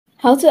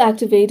How to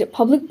activate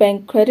Public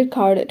Bank Credit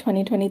Card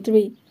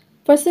 2023.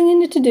 First thing you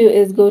need to do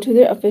is go to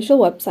their official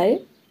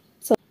website.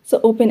 So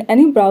open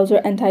any browser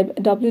and type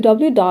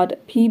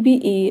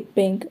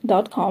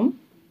www.pbebank.com.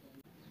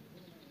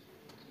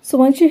 So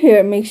once you're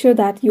here, make sure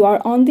that you are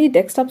on the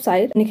desktop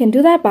site, and you can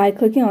do that by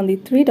clicking on the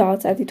three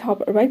dots at the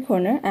top right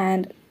corner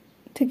and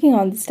clicking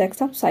on this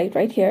desktop site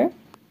right here.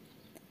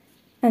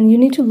 And you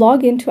need to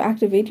log in to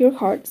activate your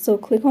card. So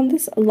click on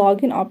this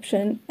login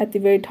option at the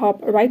very top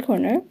right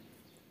corner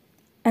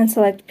and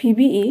select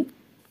PBE.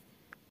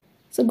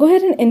 So go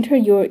ahead and enter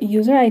your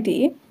user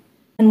ID,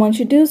 and once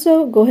you do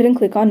so, go ahead and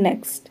click on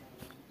next.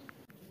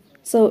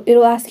 So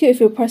it'll ask you if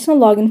your personal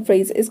login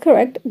phrase is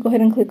correct. Go ahead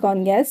and click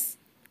on yes,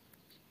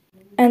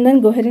 and then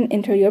go ahead and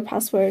enter your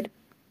password.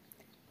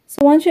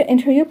 So once you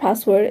enter your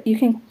password, you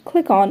can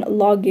click on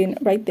login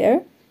right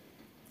there,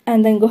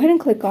 and then go ahead and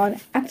click on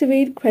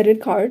activate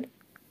credit card,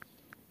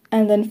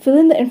 and then fill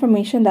in the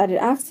information that it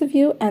asks of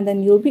you, and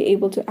then you'll be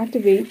able to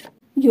activate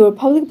your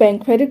public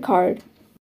bank credit card.